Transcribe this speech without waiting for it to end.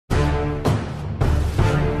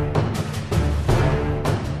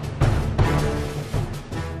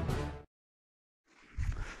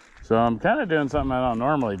So I'm kind of doing something I don't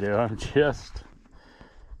normally do. I'm just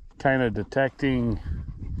kind of detecting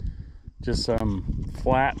just some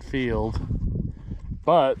flat field,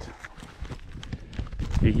 but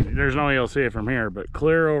there's no way you'll see it from here, but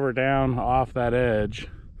clear over down off that edge,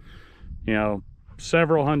 you know,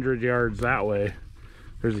 several hundred yards that way,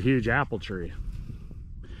 there's a huge apple tree.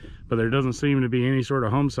 But there doesn't seem to be any sort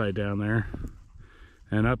of home site down there.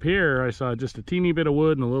 And up here, I saw just a teeny bit of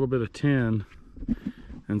wood and a little bit of tin.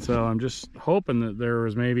 And so I'm just hoping that there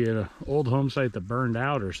was maybe an old home site that burned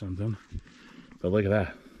out or something. But look at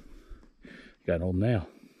that. Got an old nail.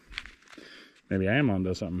 Maybe I am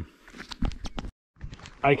onto something.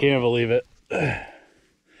 I can't believe it.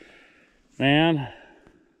 Man,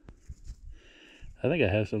 I think I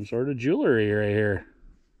have some sort of jewelry right here.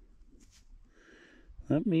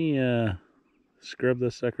 Let me scrub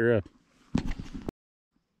this sucker up.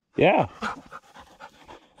 Yeah. I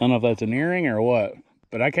don't know if that's an earring or what,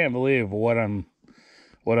 but I can't believe what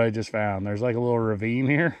I just found. There's like a little ravine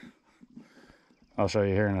here. I'll show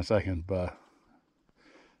you here in a second, but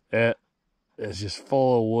it is just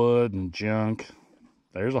full of wood and junk.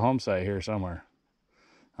 There's a home site here somewhere.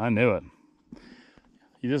 I knew it.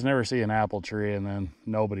 You just never see an apple tree and then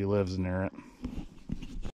nobody lives near it.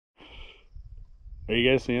 Are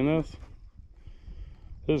you guys seeing this?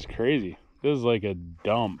 This is crazy. This is like a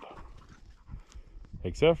dump.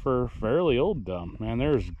 Except for fairly old dump. Man,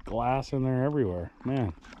 there's glass in there everywhere.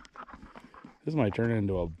 Man, this might turn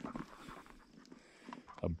into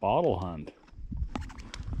a bottle hunt.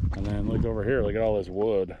 And then look over here, look at all this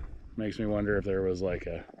wood. Makes me wonder if there was like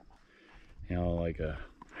a, you know, like a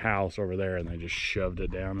house over there and they just shoved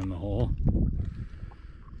it down in the hole.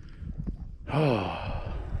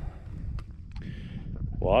 Oh.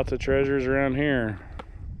 Lots of treasures around here.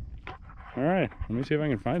 All right, let me see if I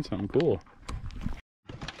can find something cool.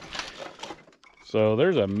 So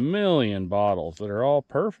there's a million bottles that are all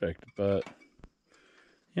perfect, but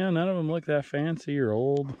yeah, none of them look that fancy or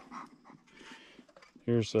old.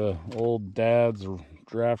 Here's a old dad's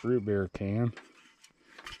draft root beer can,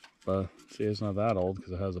 but see, it's not that old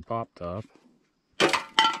because it has a pop top.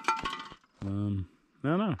 No.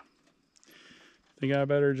 I think I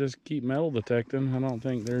better just keep metal detecting. I don't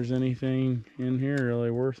think there's anything in here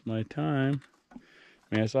really worth my time. I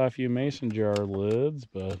mean, I saw a few mason jar lids,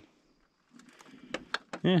 but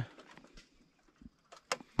yeah.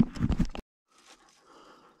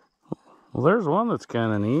 Well, there's one that's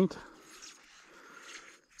kind of neat.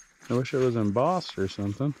 I wish it was embossed or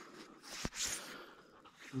something.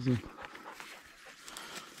 It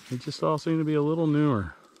just all seemed to be a little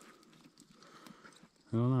newer.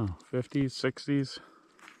 I don't know, 50s, 60s.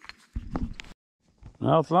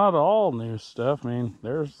 No, it's not all new stuff. I mean,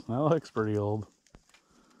 that looks pretty old.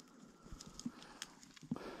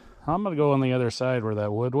 I'm gonna go on the other side where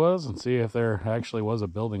that wood was and see if there actually was a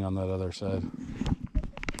building on that other side.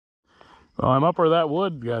 Well, I'm up where that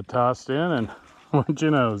wood got tossed in, and what'd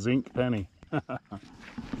you know, zinc penny.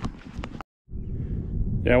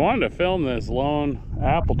 Yeah, I wanted to film this lone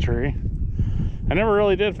apple tree. I never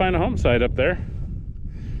really did find a home site up there.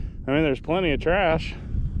 I mean, there's plenty of trash,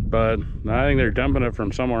 but I think they're dumping it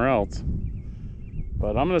from somewhere else.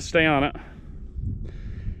 But I'm gonna stay on it.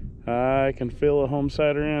 I can feel a home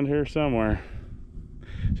site around here somewhere.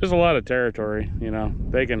 Just a lot of territory, you know.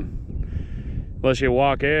 They can, unless you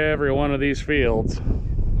walk every one of these fields,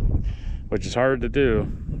 which is hard to do,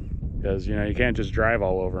 because, you know, you can't just drive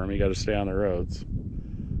all over them. You got to stay on the roads.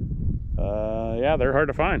 Yeah, they're hard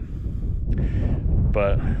to find.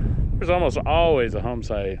 But there's almost always a home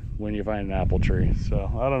site when you find an apple tree.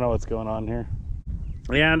 So I don't know what's going on here.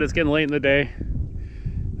 Yeah, and it's getting late in the day.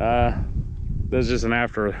 This is just an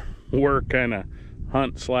after work kind of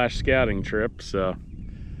hunt / scouting trip. So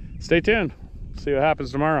stay tuned. See what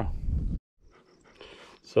happens tomorrow.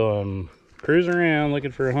 So I'm cruising around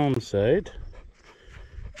looking for a home site.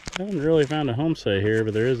 I haven't really found a home site here,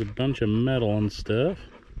 but there is a bunch of metal and stuff.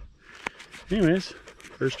 Anyways,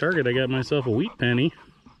 first target, I got myself a wheat penny.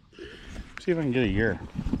 See if I can get a year.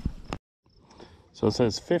 So it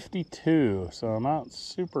says 52, so not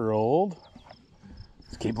super old.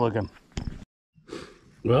 Let's keep looking.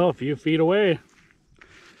 Well, a few feet away,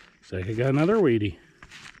 looks like I got another wheatie.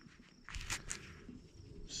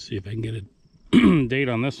 See if I can get a date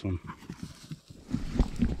on this one.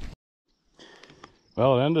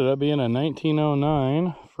 Well, it ended up being a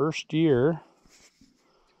 1909, first year.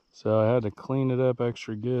 So I had to clean it up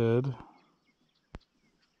extra good.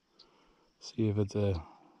 See if it's a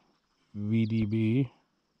VDB.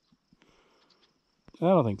 I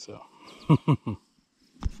don't think so.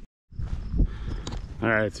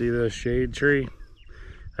 Alright, see the shade tree?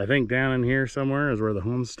 I think down in here somewhere is where the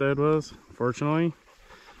homestead was. Fortunately,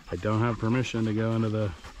 I don't have permission to go into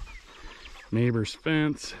the neighbor's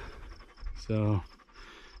fence, so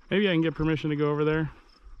maybe I can get permission to go over there.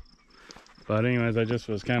 But anyways, I just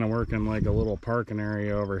was kind of working like a little parking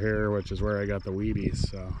area over here, which is where I got the Wheaties.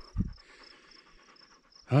 So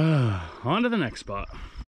on to the next spot.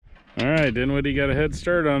 All right, Dinwiddie got a head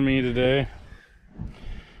start on me today.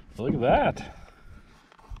 Look at that.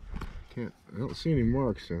 I don't see any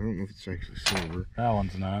marks, so I don't know if it's actually silver. That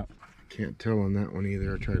one's not. Can't tell on that one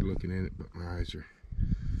either. I tried looking at it, but my eyes are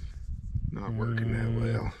not working that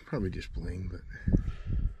well. Probably just bling, but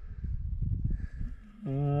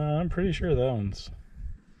I'm pretty sure that one's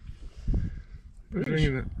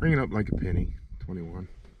ringing up like a penny. 21.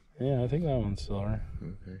 Yeah, I think that one's silver.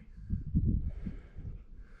 Okay.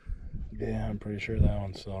 Yeah, I'm pretty sure that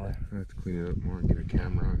one's silver. I have to clean it up more and get a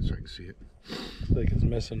camera on so I can see it. Looks like it's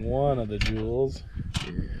missing one of the jewels.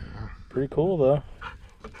 Yeah. Pretty cool though.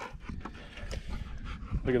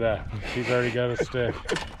 Look at that. He's already got a stick.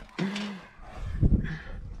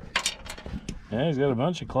 Yeah, he's got a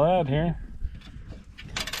bunch of clad here.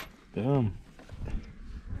 Boom.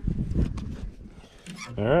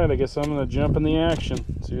 Alright, I guess I'm gonna jump in the action.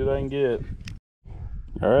 See what I can get.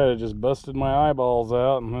 Alright, I just busted my eyeballs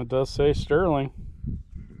out and it does say sterling.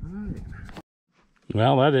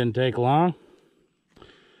 Well, that didn't take long.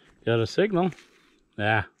 Got a signal.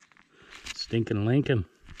 Ah, stinking Lincoln.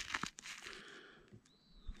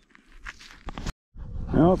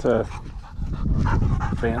 Well, it's a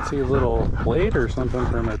fancy little plate or something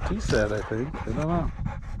from a tea set, I think. I don't know.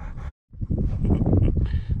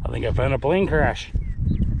 I think I found a plane crash.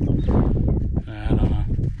 I don't know.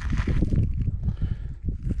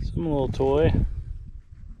 Some little toy.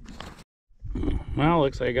 Well,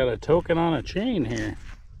 looks like I got a token on a chain here.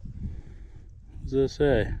 What does this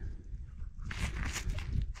say?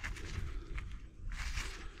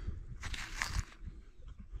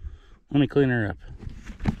 Let me clean her up.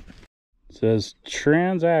 It says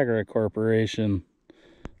Transagra Corporation,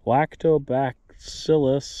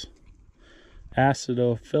 Lactobacillus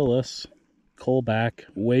acidophilus Colback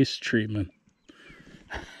waste treatment.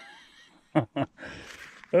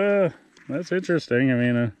 That's interesting. I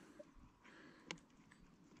mean, it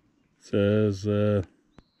says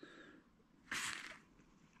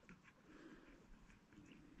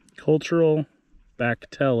cultural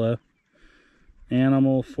Bactella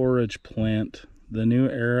animal forage plant, the new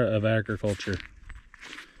era of agriculture.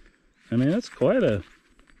 I mean, that's quite a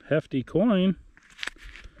hefty coin.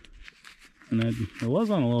 And it was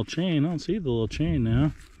on a little chain. I don't see the little chain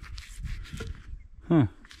now. Huh.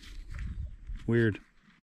 Weird.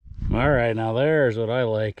 Alright, now there's what I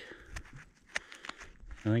like.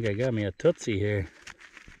 I think I got me a Tootsie here.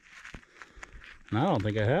 And I don't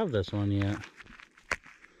think I have this one yet.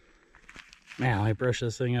 Man, let me brush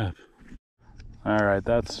this thing up. Alright,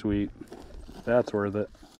 that's sweet. That's worth it.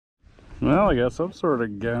 Well, I got some sort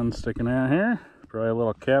of gun sticking out here. Probably a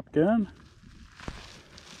little cap gun.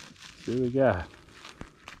 Let's see what we got.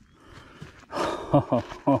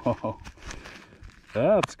 Oh,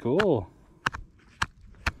 that's cool.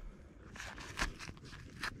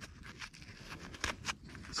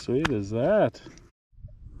 Sweet as that.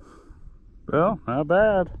 Well, not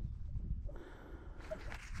bad.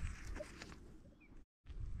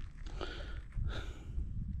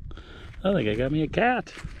 I think I got me a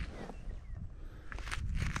cat.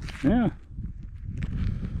 Yeah.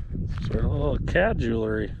 Sort of a little cat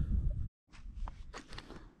jewelry.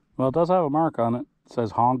 Well, it does have a mark on it. It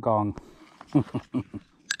says Hong Kong.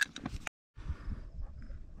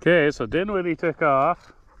 Okay, so Dinwiddie took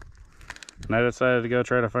off. And I decided to go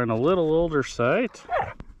try to find a little older site.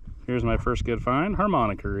 Here's my first good find,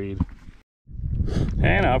 harmonica reed.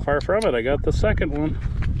 And not far from it, I got the second one.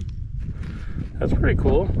 That's pretty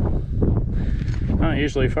cool. I don't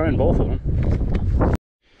usually find both of them.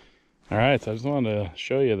 Alright, so I just wanted to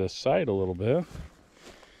show you the site a little bit.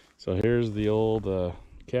 So here's the old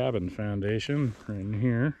cabin foundation right in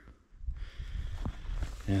here.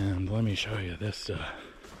 And let me show you this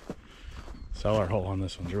cellar hole on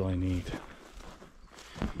this one's really neat.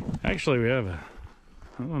 Actually, we have a,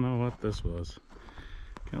 I don't know what this was.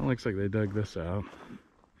 Kind of looks like they dug this out.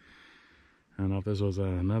 I don't know if this was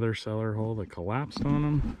another cellar hole that collapsed on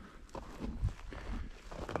them.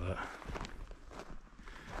 But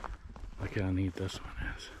look how neat this one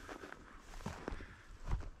is.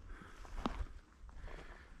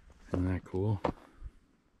 Isn't that cool?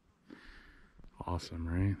 Awesome,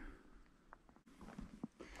 right?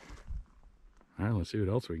 Alright, let's see what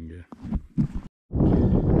else we can get.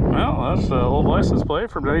 Well, that's the old license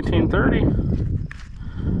plate from 1930.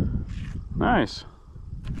 Nice.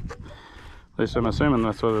 least I'm assuming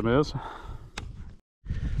that's what it is.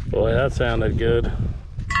 Boy, that sounded good.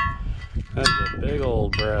 That's a big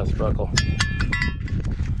old brass buckle.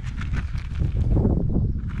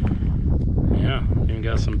 Yeah, even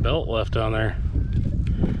got some belt left on there.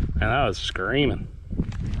 And that was screaming.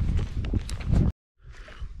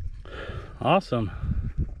 Awesome.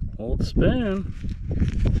 Old spoon.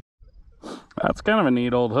 That's kind of a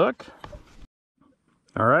neat old hook.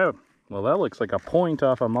 All right. Well, that looks like a point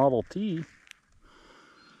off a Model T.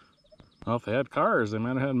 Well, if they had cars, they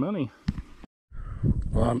might have had money.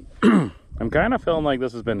 Well, I'm kind of feeling like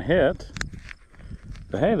this has been hit.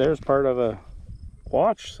 But hey, there's part of a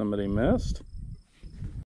watch somebody missed.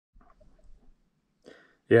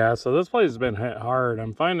 Yeah, so this place has been hit hard.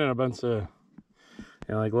 I'm finding a bunch of,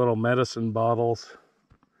 like little medicine bottles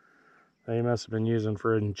they must have been using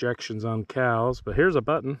for injections on cows. But here's a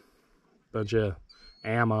button, bunch of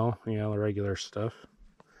ammo, the regular stuff.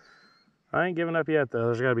 I ain't giving up yet though.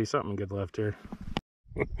 There's gotta be something good left here.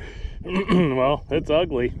 Well, it's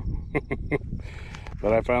ugly.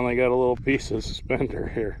 But I finally got a little piece of suspender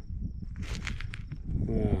here.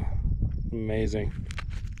 Yeah, amazing.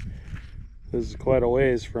 This is quite a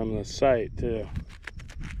ways from the site too.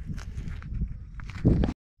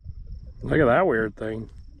 Look at that weird thing.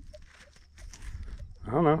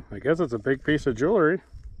 I don't know, I guess it's a big piece of jewelry.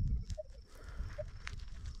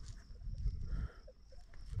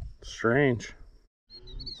 Strange.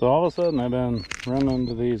 So all of a sudden I've been running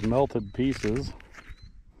into these melted pieces.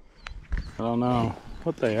 I don't know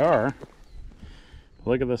what they are.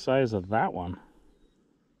 Look at the size of that one.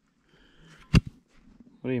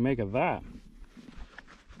 What do you make of that?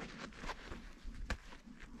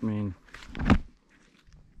 I mean,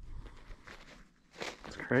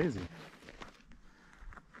 it's crazy.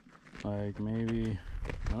 Like maybe,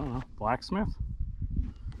 I don't know, blacksmith?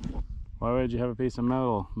 Why would you have a piece of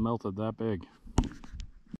metal melted that big?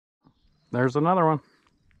 There's another one.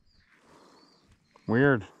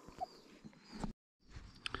 Weird.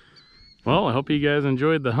 Well, I hope you guys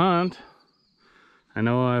enjoyed the hunt. I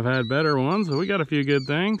know I've had better ones, but we got a few good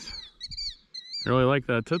things. Really like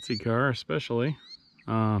that Tootsie car, especially.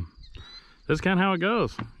 This is kind of how it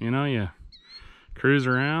goes. You cruise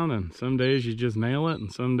around, and some days you just nail it,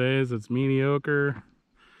 and some days it's mediocre.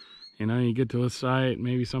 You get to a site,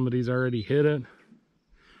 maybe somebody's already hit it.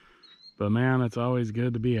 But man, it's always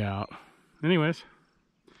good to be out. Anyways,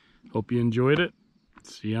 hope you enjoyed it.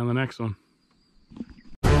 See you on the next one.